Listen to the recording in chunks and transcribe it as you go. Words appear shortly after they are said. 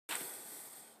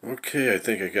Okay, I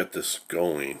think I got this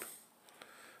going.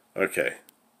 Okay,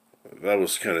 that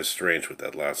was kind of strange with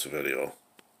that last video.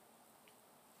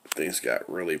 Things got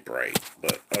really bright,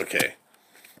 but okay.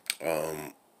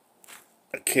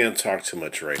 I can't talk too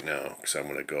much right now because I'm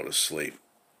going to go to sleep.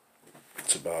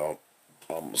 It's about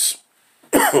almost,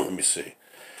 let me see,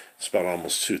 it's about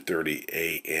almost 2:30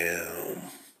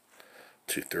 a.m.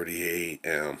 2:30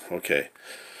 a.m. Okay,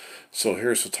 so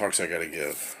here's the talks I got to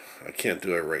give. I can't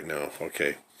do it right now.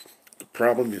 Okay. The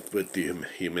problem with the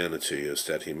humanity is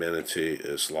that humanity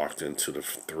is locked into the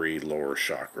three lower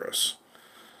chakras: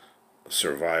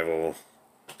 survival,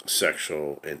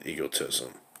 sexual, and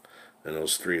egotism. And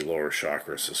those three lower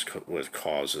chakras is what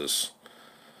causes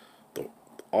the,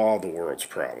 all the world's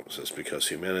problems. Is because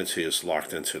humanity is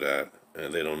locked into that,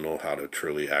 and they don't know how to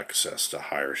truly access the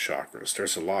higher chakras.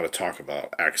 There's a lot of talk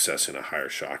about accessing the higher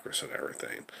chakras and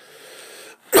everything,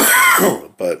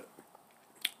 but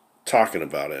talking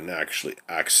about it and actually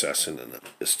accessing it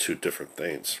is two different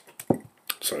things.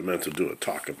 So I meant to do a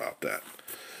talk about that.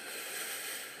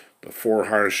 The four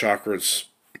higher chakras.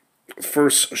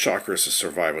 First chakra is the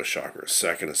survival chakra.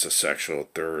 Second is the sexual.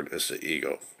 Third is the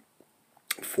ego.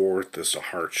 Fourth is the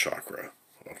heart chakra.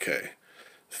 Okay.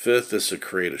 Fifth is the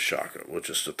creative chakra, which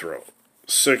is the throat.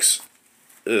 Sixth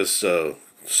is the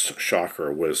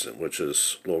chakra of wisdom, which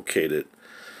is located,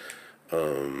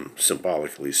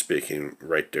 symbolically speaking,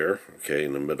 right there. Okay,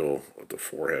 in the middle of the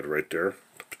forehead, right there.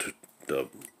 The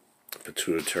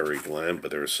pituitary gland,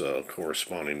 but there's a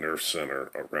corresponding nerve center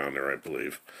around there, I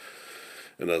believe.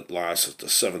 And the last is the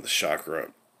seventh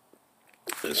chakra,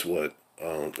 is what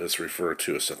is referred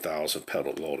to as the thousand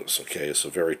petal lotus. Okay, it's a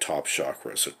very top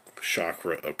chakra. It's a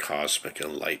chakra of cosmic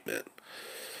enlightenment.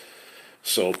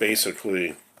 So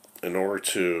basically, in order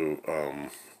to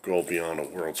go beyond the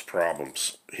world's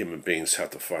problems, human beings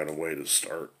have to find a way to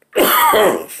start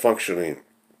functioning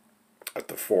at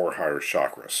the four higher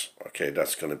chakras. Okay,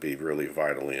 that's going to be really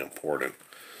vitally important.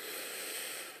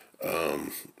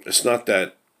 It's not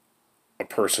that a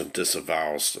person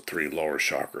disavows the three lower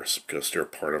chakras because they're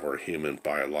part of our human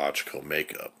biological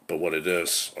makeup. But what it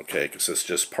is, okay, because it's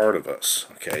just part of us,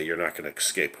 okay, you're not going to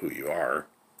escape who you are,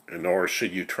 and nor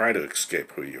should you try to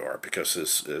escape who you are because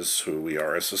this is who we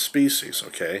are as a species,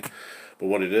 okay? But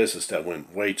what it is that when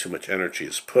way too much energy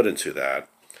is put into that,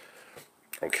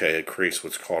 okay, it creates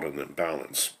what's called an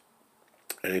imbalance.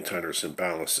 Anytime there's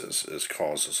imbalances, it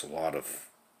causes a lot of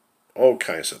all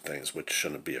kinds of things which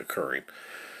shouldn't be occurring.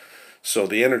 So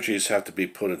the energies have to be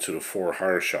put into the four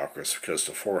higher chakras because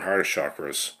the four higher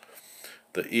chakras,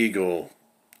 the ego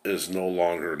is no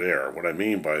longer there. What I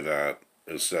mean by that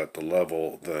is that the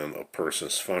level then a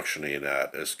person's functioning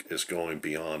at is going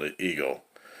beyond the ego.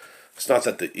 It's not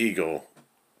that the ego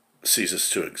ceases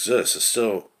to exist. It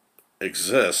still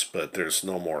exists, but there's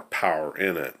no more power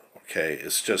in it. Okay,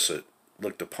 it's just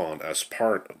looked upon as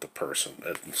part of the person.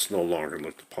 It's no longer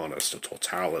looked upon as the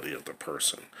totality of the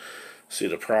person. See,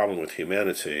 the problem with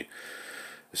humanity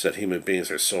is that human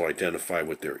beings are so identified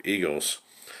with their egos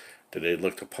that they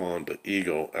looked upon the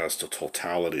ego as the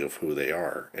totality of who they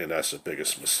are, and that's the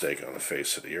biggest mistake on the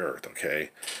face of the earth,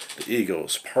 okay? The ego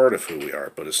is part of who we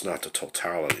are, but it's not the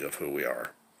totality of who we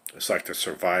are. It's like the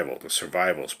survival. The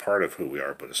survival is part of who we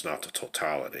are, but it's not the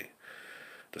totality.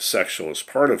 The sexual is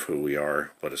part of who we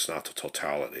are, but it's not the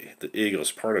totality. The ego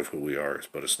is part of who we are,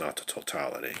 but it's not the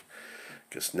totality.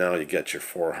 Because now you get your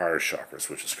four higher chakras,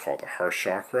 which is called the heart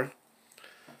chakra,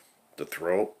 the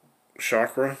throat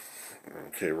chakra,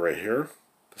 okay, right here,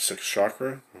 the sixth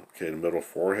chakra, okay, the middle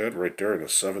forehead, right there, and the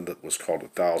seventh that was called the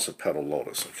thousand petal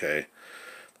lotus, okay,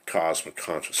 the cosmic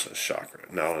consciousness chakra.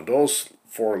 Now, in those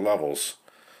four levels,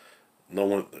 no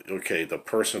one, okay, the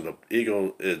person, the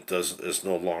ego, is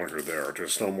no longer there.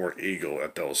 There's no more ego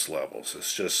at those levels.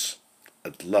 It's just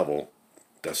a level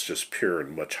that's just pure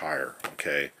and much higher,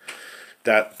 okay.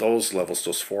 That those levels,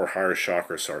 those four higher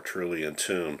chakras, are truly in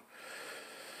tune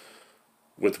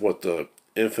with what the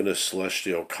infinite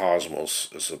celestial cosmos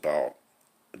is about.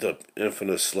 The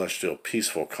infinite celestial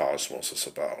peaceful cosmos is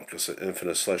about. Because the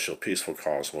infinite celestial peaceful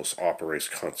cosmos operates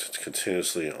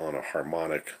continuously on a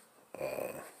harmonic,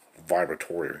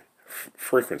 vibratory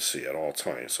frequency at all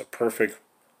times. A perfect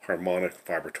harmonic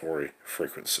vibratory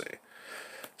frequency.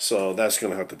 So that's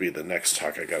going to have to be the next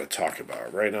talk I got to talk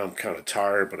about. Right now I'm kind of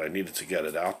tired, but I needed to get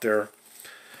it out there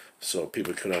so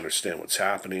people can understand what's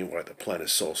happening, why the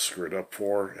planet's so screwed up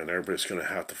for, and everybody's going to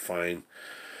have to find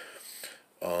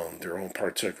their own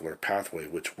particular pathway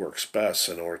which works best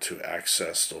in order to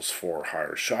access those four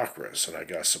higher chakras. And I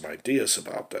got some ideas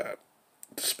about that.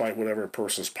 despite whatever a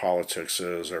person's politics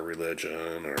is or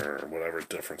religion or whatever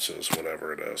differences,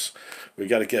 whatever it is. We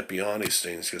got to get beyond these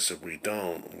things, because if we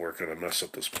don't, we're going to mess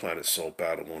up this planet so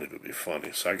bad it won't even be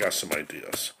funny. So I got some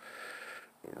ideas.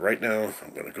 Right now,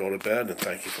 I'm going to go to bed, and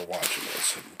thank you for watching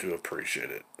this. I do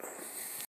appreciate it.